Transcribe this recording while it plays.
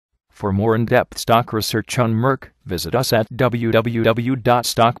For more in-depth stock research on Merck, visit us at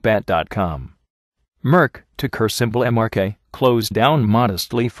www.stockbat.com. Merck, ticker symbol MRK, closed down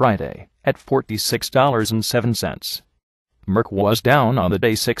modestly Friday at $46.07. Merck was down on the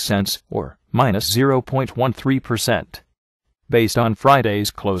day 6 cents, or minus 0.13%. Based on Friday's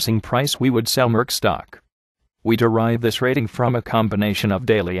closing price, we would sell Merck stock. We derive this rating from a combination of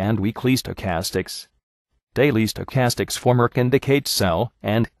daily and weekly stochastics. Daily stochastics for Merck indicate sell,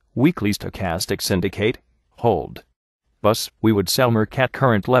 and weekly stochastics indicate hold. Thus, we would sell Merck at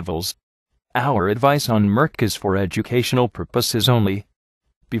current levels. Our advice on Merck is for educational purposes only.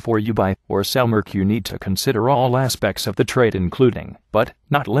 Before you buy or sell Merck, you need to consider all aspects of the trade, including, but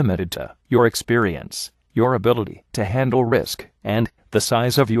not limited to, your experience, your ability to handle risk, and the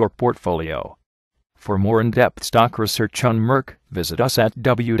size of your portfolio. For more in-depth stock research on Merck, visit us at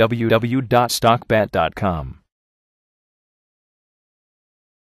www.stockbat.com.